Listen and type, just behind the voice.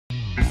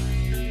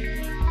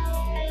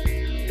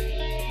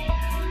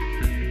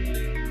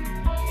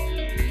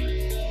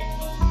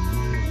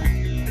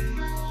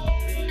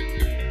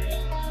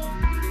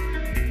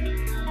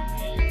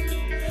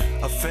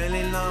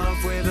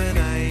love with an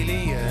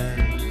alien.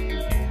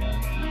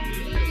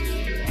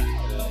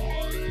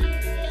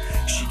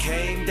 She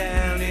came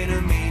down in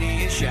a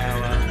meteor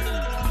shower.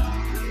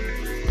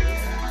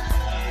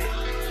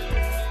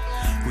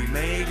 We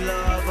made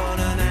love on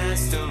an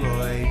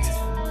asteroid.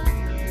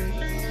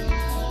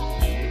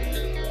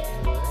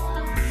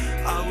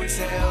 I was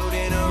held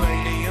in her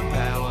alien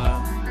power.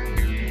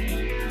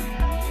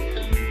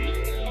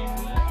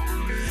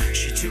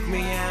 She took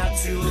me out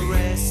to a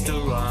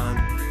restaurant,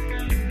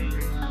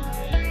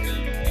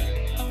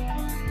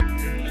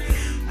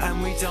 and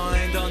we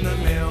dined on the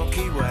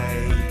Milky Way.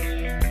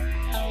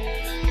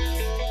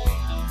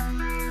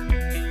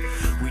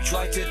 We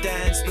tried to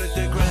dance, but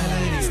the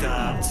gravity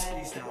stopped.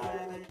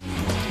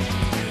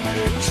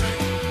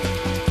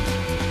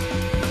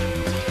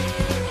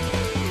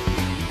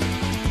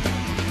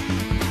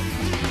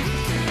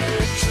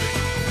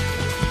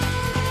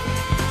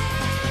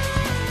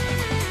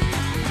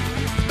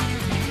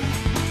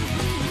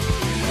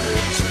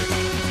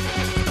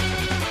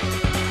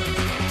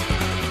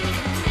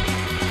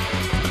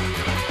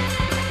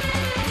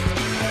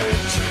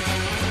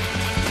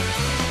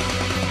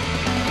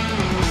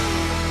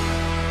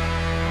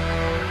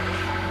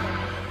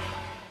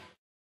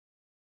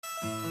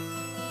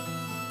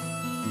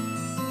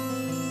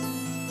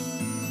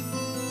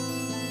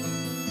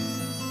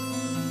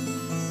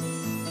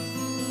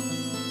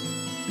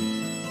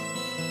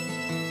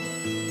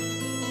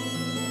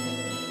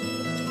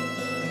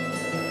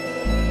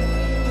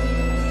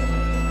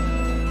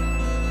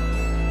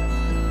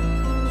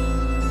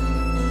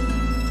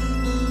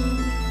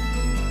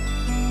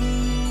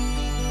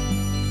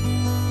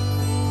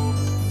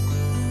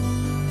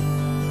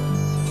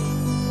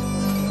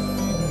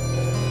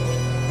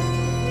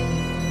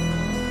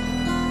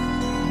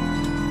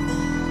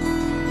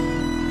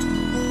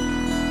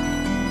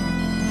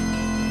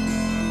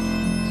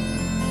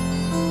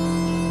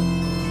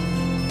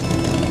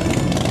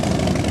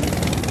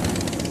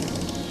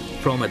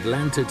 From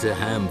Atlanta to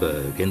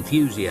Hamburg,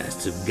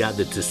 enthusiasts have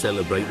gathered to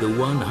celebrate the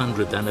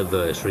 100th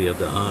anniversary of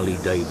the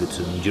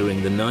Harley-Davidson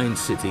during the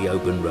 9-city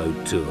open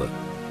road tour.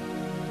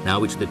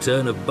 Now it's the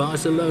turn of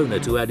Barcelona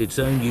to add its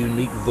own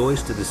unique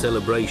voice to the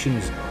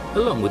celebrations,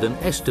 along with an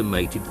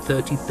estimated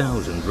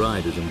 30,000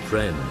 riders and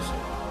friends.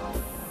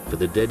 For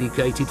the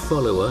dedicated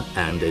follower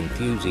and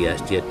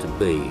enthusiast yet to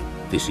be,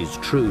 this is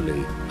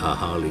truly a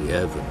Harley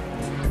heaven.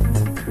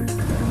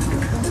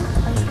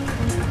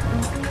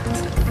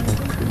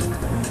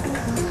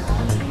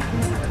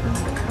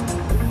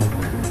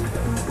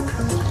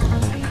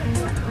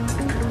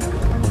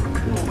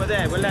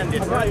 We're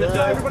landing. Right,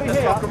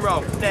 let's rock and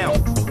roll. Now.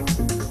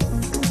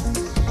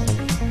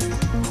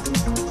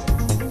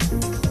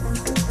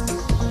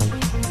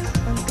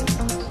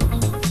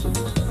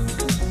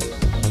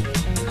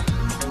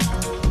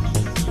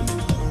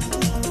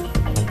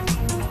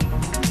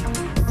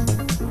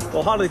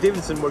 Well,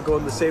 Harley-Davidson were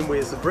going the same way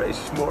as the British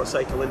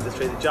motorcycle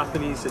industry. The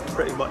Japanese had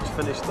pretty much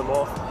finished them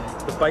off.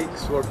 The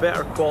bikes were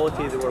better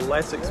quality, they were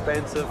less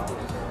expensive,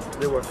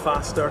 they were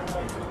faster,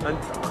 and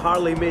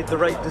Harley made the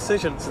right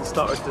decisions and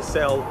started to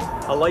sell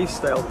a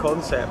lifestyle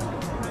concept.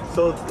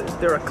 So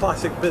they're a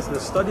classic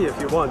business study if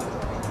you want.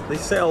 They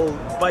sell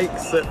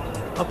bikes that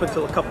up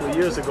until a couple of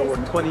years ago were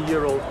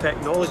 20-year-old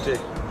technology,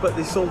 but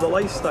they sold a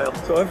lifestyle.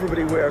 So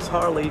everybody wears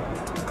Harley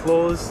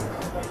clothes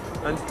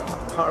and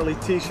Harley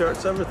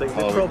t-shirts, everything.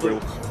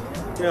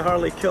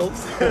 Harley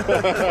kilts.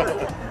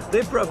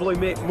 They probably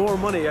make more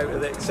money out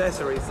of the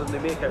accessories than they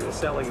make out of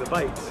selling the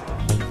bikes.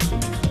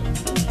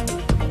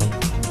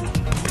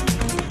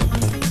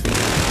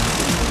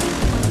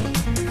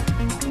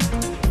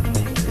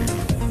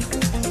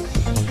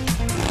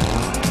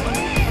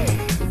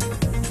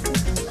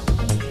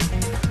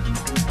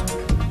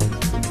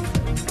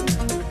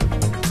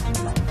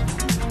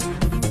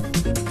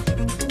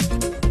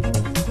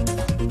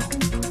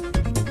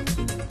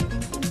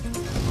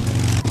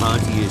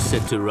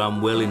 Set to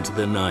run well into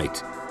the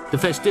night. The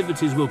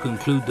festivities will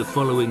conclude the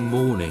following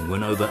morning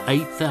when over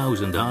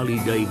 8,000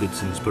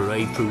 Harley-Davidsons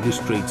parade through the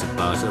streets of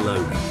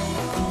Barcelona.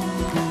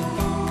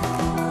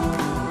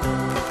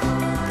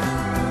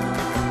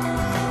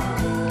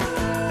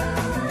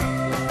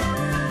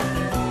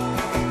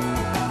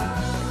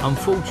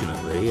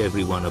 Unfortunately,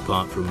 everyone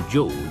apart from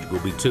George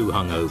will be too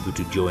hungover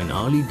to join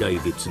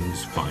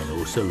Harley-Davidson's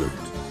final salute.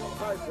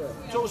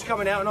 George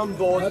coming out and on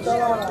board.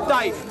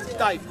 Dave,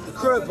 the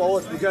crew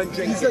aboard, we go and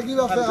drink. Keep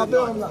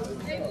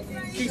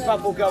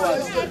up or go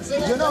home.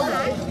 Keep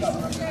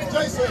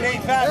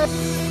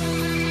up.